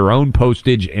printing your own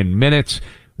postage in minutes.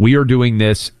 We are doing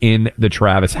this in the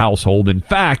Travis household. In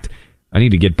fact, I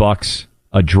need to get Buck's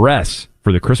address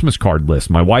for the Christmas card list.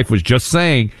 My wife was just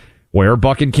saying, where are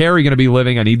Buck and Carrie going to be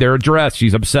living? I need their address.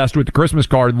 She's obsessed with the Christmas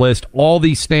card list. All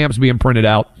these stamps being printed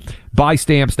out by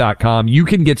Stamps.com. You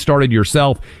can get started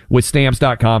yourself with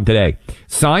Stamps.com today.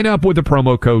 Sign up with the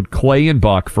promo code Clay and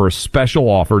Buck for a special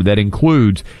offer that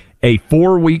includes a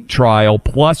 4-week trial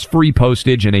plus free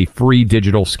postage and a free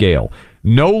digital scale.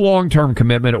 No long-term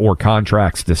commitment or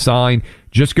contracts to sign.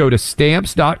 Just go to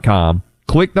Stamps.com,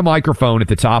 click the microphone at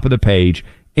the top of the page,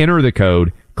 enter the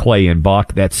code Clay and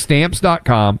Buck. That's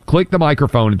Stamps.com. Click the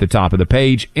microphone at the top of the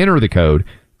page. Enter the code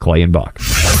Clay and Buck.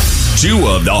 Two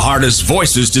of the hardest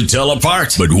voices to tell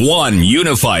apart, but one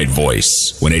unified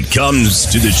voice when it comes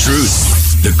to the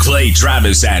truth. The Clay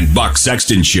Travis and Buck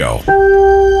Sexton Show.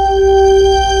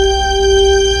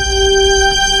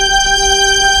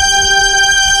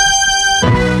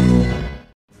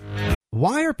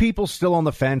 Why are people still on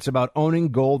the fence about owning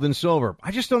gold and silver?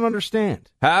 I just don't understand.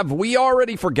 Have we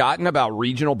already forgotten about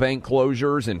regional bank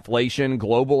closures, inflation,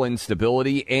 global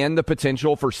instability, and the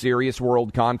potential for serious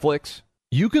world conflicts?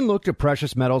 You can look to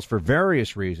precious metals for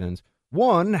various reasons.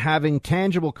 1, having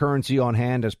tangible currency on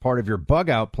hand as part of your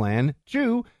bug-out plan.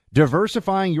 2,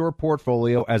 diversifying your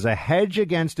portfolio as a hedge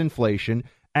against inflation.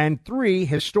 And 3,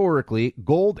 historically,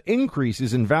 gold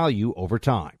increases in value over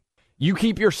time. You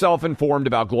keep yourself informed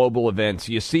about global events.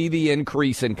 You see the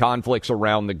increase in conflicts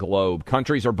around the globe.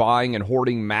 Countries are buying and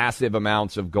hoarding massive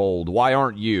amounts of gold. Why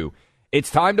aren't you? It's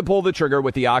time to pull the trigger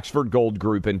with the Oxford Gold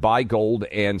Group and buy gold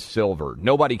and silver.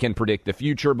 Nobody can predict the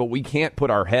future, but we can't put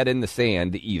our head in the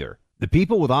sand either. The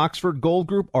people with Oxford Gold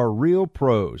Group are real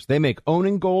pros. They make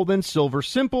owning gold and silver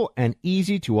simple and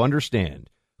easy to understand.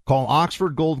 Call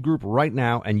Oxford Gold Group right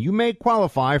now, and you may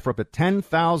qualify for up to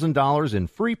 $10,000 in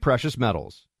free precious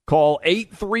metals. Call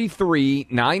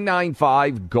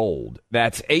 833-995-GOLD.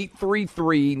 That's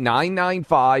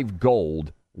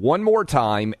 833-995-GOLD. One more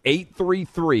time,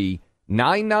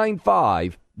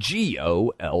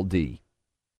 833-995-GOLD.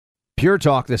 Pure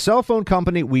Talk, the cell phone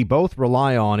company we both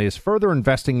rely on, is further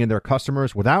investing in their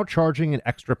customers without charging an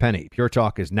extra penny. Pure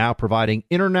Talk is now providing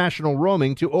international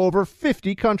roaming to over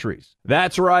 50 countries.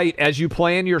 That's right. As you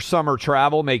plan your summer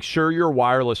travel, make sure your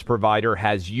wireless provider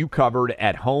has you covered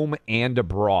at home and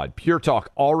abroad. Pure Talk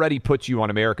already puts you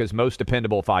on America's most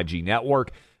dependable 5G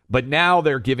network, but now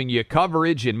they're giving you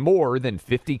coverage in more than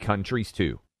 50 countries,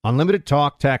 too. Unlimited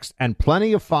talk, text, and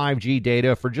plenty of 5G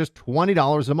data for just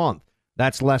 $20 a month.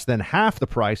 That's less than half the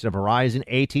price of Verizon,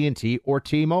 AT&T, or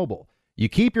T-Mobile. You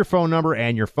keep your phone number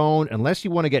and your phone unless you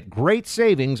want to get great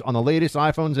savings on the latest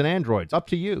iPhones and Androids. Up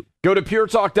to you. Go to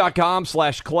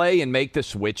puretalk.com/Clay and make the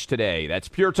switch today. That's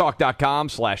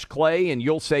puretalk.com/Clay, and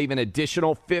you'll save an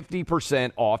additional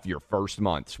 50% off your first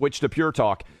month. Switch to Pure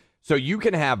Talk so you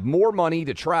can have more money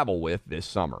to travel with this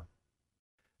summer.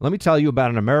 Let me tell you about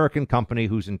an American company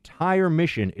whose entire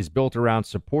mission is built around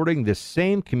supporting this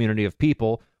same community of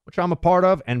people, which I'm a part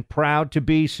of and proud to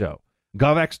be so.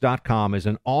 GovX.com is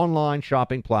an online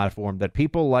shopping platform that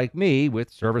people like me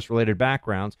with service-related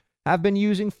backgrounds have been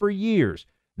using for years.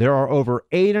 There are over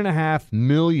 8.5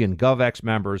 million GovX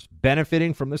members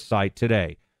benefiting from the site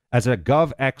today. As a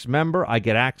GovX member, I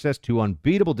get access to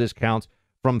unbeatable discounts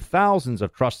from thousands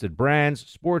of trusted brands,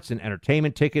 sports and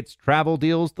entertainment tickets, travel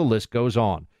deals, the list goes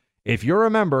on. If you're a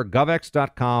member,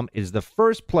 GovX.com is the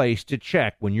first place to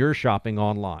check when you're shopping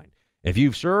online. If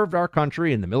you've served our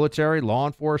country in the military, law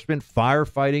enforcement,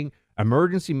 firefighting,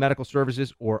 emergency medical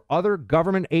services, or other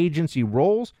government agency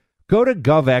roles, go to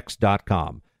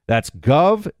GovX.com. That's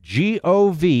GovX.com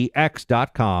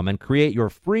and create your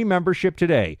free membership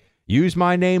today. Use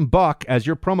my name, Buck, as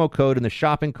your promo code in the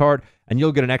shopping cart, and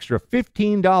you'll get an extra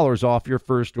 $15 off your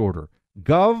first order.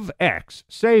 GovX,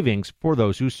 savings for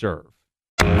those who serve.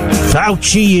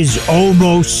 Fauci is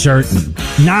almost certain.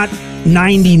 Not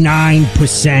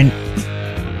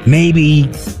 99%,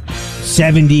 maybe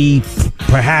 70,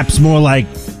 perhaps more like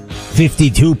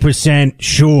 52%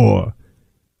 sure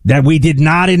that we did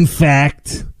not, in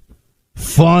fact,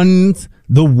 fund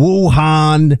the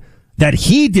Wuhan, that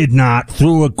he did not,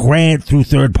 through a grant, through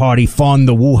third party, fund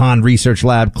the Wuhan Research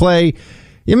Lab. Clay,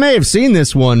 you may have seen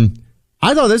this one.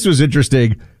 I thought this was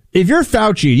interesting. If you're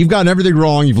Fauci, you've gotten everything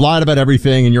wrong, you've lied about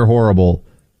everything, and you're horrible,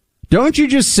 don't you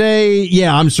just say,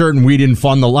 yeah, I'm certain we didn't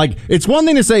fund the, like, it's one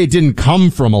thing to say it didn't come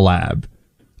from a lab,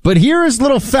 but here is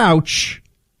little Fauci,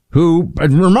 who,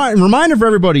 reminder for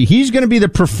everybody, he's going to be the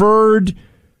preferred,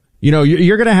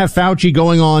 you're going to have Fauci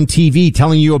going on TV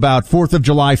telling you about 4th of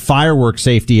July fireworks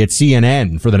safety at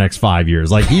CNN for the next 5 years.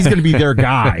 Like, he's going to be their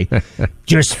guy.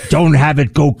 Just don't have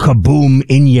it go kaboom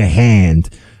in your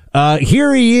hand.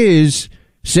 Here he is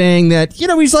saying that,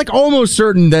 he's like almost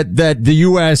certain that the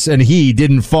U.S. and he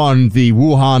didn't fund the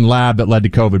Wuhan lab that led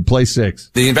to COVID. Play 6.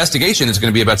 The investigation is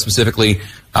going to be about specifically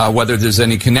whether there's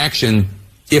any connection,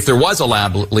 if there was a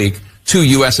lab leak, to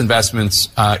U.S. investments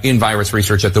in virus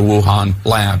research at the Wuhan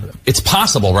lab. It's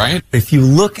possible, right? If you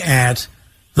look at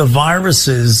the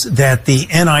viruses that the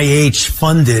NIH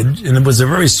funded, and it was a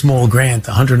very small grant,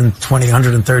 $120,000,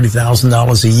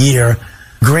 $130,000 a year,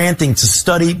 granting to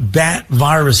study bat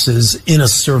viruses in a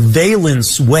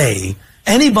surveillance way.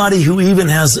 Anybody who even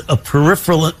has a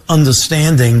peripheral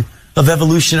understanding of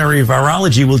evolutionary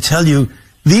virology will tell you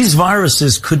these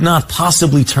viruses could not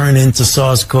possibly turn into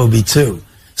SARS-CoV-2.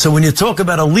 So when you talk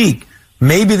about a leak,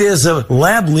 maybe there's a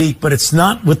lab leak, but it's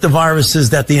not with the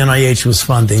viruses that the NIH was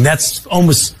funding. That's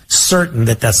almost certain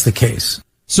that that's the case.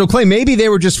 So, Clay, maybe they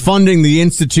were just funding the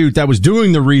institute that was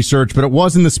doing the research, but it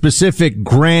wasn't the specific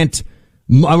grant,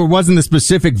 it wasn't the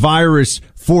specific virus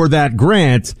for that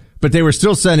grant, but they were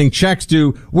still sending checks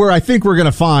to where I think we're going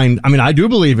to find. I mean, I do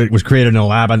believe it was created in a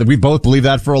lab. I think we both believe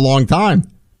that for a long time.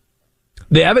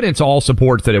 The evidence all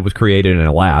supports that it was created in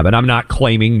a lab, and I'm not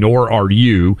claiming, nor are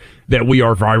you, that we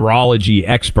are virology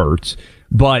experts,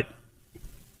 but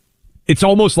it's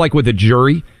almost like with a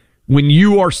jury. When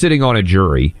you are sitting on a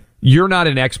jury, you're not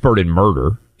an expert in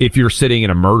murder if you're sitting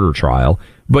in a murder trial,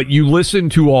 but you listen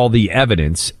to all the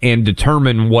evidence and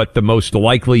determine what the most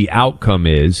likely outcome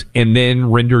is, and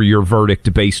then render your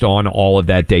verdict based on all of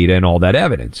that data and all that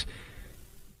evidence.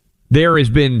 There has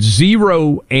been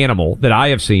zero animal that I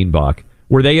have seen, Buck,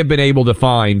 where they have been able to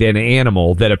find an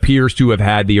animal that appears to have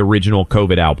had the original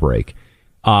COVID outbreak.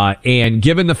 And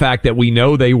given the fact that we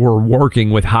know they were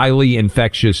working with highly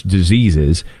infectious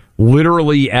diseases,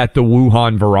 literally at the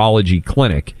Wuhan Virology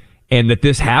Clinic, and that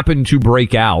this happened to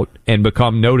break out and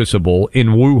become noticeable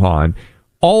in Wuhan,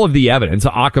 all of the evidence,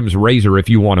 Occam's razor if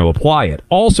you want to apply it.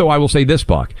 Also, I will say this,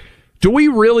 Buck. Do we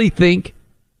really think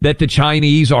that the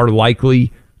Chinese are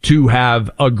likely to have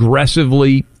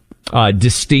aggressively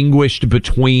distinguished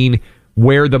between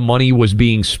where the money was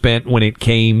being spent when it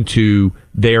came to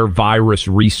their virus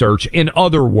research? In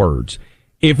other words,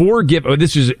 if we're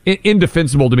this is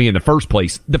indefensible to me in the first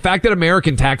place, the fact that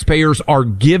American taxpayers are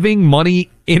giving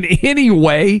money in any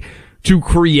way to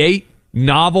create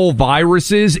novel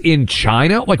viruses in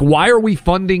China, like, why are we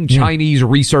funding Chinese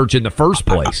research in the first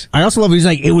place? I also love, he's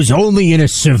like, it was only in a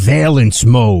surveillance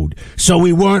mode, so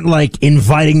we weren't like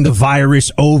inviting the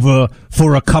virus over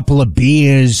for a couple of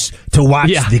beers to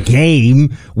watch the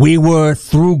game. We were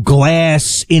through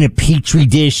glass in a petri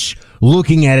dish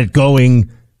looking at it going,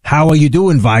 how are you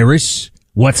doing, virus?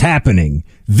 What's happening?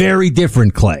 Very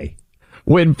different, Clay.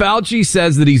 When Fauci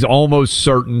says that he's almost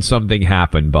certain something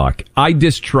happened, Buck, I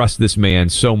distrust this man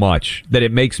so much that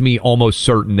it makes me almost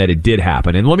certain that it did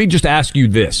happen. And let me just ask you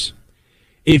this.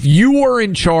 If you were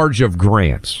in charge of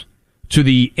grants to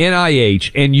the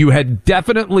NIH and you had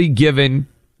definitely given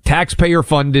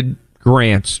taxpayer-funded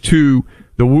grants to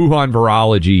the Wuhan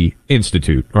Virology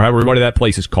Institute, or however that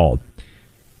place is called,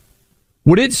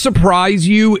 would it surprise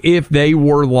you if they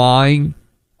were lying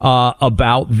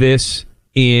about this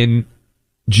in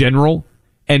general,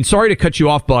 And sorry to cut you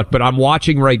off, Buck, but I'm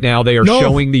watching right now. They are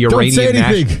showing the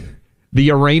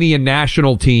Iranian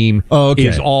national team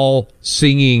is all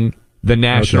singing the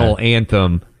national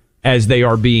anthem as they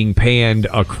are being panned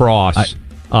across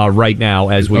right now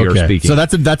as we are speaking. So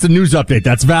that's a news update.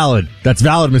 That's valid. That's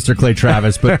valid, Mr. Clay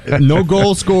Travis. But no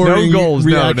goal scoring, no goals,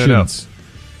 reactions. No.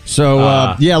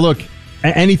 So look,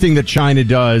 anything that China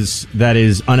does that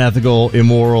is unethical,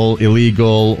 immoral,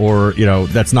 illegal, or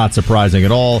that's not surprising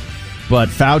at all. But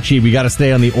Fauci, we got to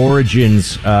stay on the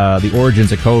origins of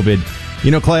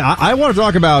COVID. Clay, I want to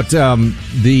talk about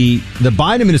the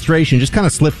Biden administration just kind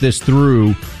of slipped this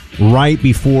through right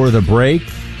before the break.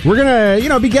 We're going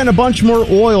to, be getting a bunch more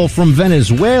oil from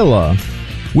Venezuela,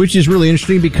 which is really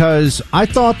interesting because I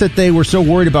thought that they were so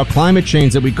worried about climate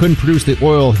change that we couldn't produce the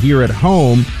oil here at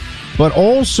home. But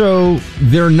also,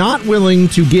 they're not willing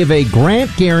to give a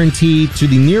grant guarantee to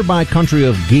the nearby country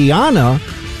of Guyana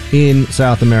in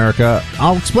South America.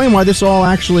 I'll explain why this all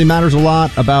actually matters a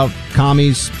lot about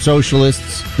commies,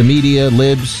 socialists, the media,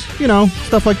 libs,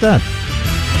 stuff like that.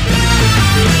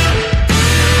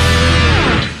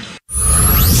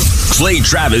 Clay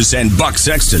Travis and Buck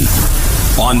Sexton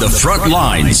on the front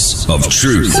lines of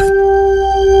truth.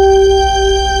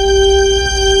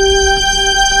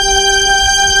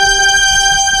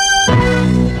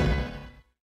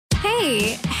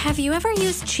 Have you ever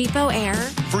used Cheapo Air?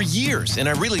 For years, and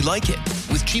I really like it.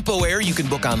 With Cheapo Air, you can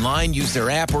book online, use their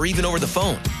app, or even over the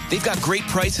phone. They've got great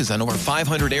prices on over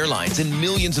 500 airlines and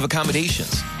millions of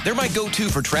accommodations. They're my go-to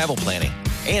for travel planning.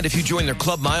 And if you join their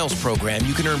Club Miles program,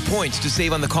 you can earn points to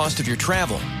save on the cost of your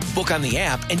travel. Book on the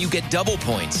app, and you get double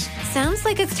points. Sounds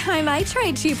like it's time I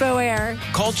tried Cheapo Air.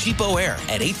 Call Cheapo Air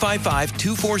at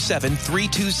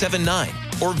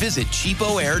 855-247-3279 or visit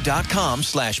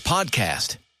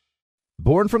cheapoair.com/podcast.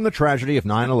 Born from the tragedy of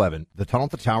 9/11, the Tunnel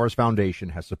to Towers Foundation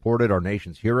has supported our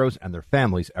nation's heroes and their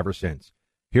families ever since.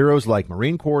 Heroes like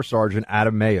Marine Corps Sergeant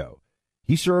Adam Mayo.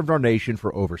 He served our nation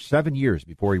for over 7 years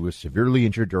before he was severely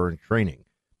injured during training.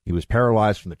 He was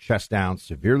paralyzed from the chest down,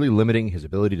 severely limiting his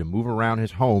ability to move around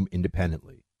his home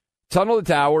independently. Tunnel to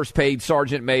Towers paid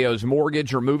Sergeant Mayo's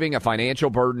mortgage, removing a financial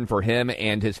burden for him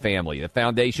and his family. The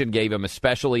foundation gave him a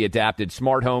specially adapted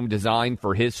smart home designed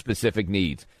for his specific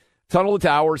needs. Tunnel to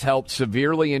Towers helped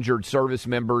severely injured service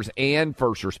members and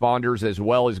first responders, as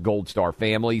well as Gold Star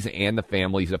families and the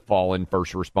families of fallen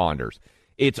first responders.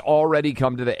 It's already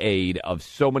come to the aid of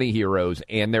so many heroes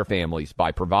and their families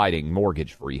by providing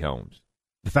mortgage-free homes.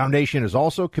 The foundation is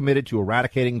also committed to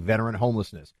eradicating veteran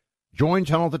homelessness. Join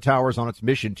Tunnel to Towers on its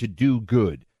mission to do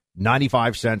good.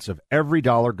 95 cents of every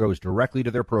dollar goes directly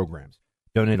to their programs.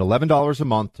 Donate $11 a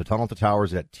month to Tunnel to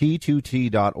Towers at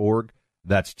T2T.org.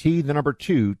 That's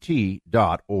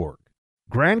T2T.org.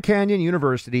 Grand Canyon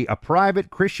University, a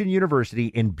private Christian university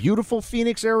in beautiful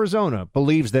Phoenix, Arizona,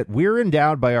 believes that we're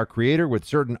endowed by our Creator with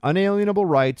certain unalienable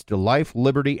rights to life,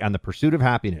 liberty, and the pursuit of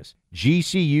happiness.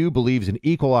 GCU believes in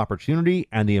equal opportunity,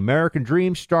 and the American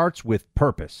dream starts with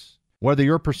purpose. Whether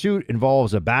your pursuit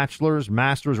involves a bachelor's,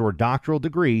 master's, or doctoral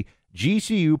degree,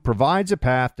 GCU provides a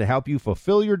path to help you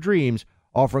fulfill your dreams,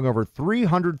 offering over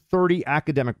 330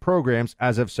 academic programs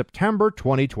as of September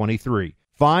 2023.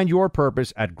 Find your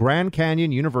purpose at Grand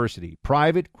Canyon University.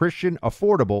 Private, Christian,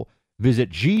 affordable. Visit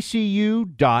gcu.edu.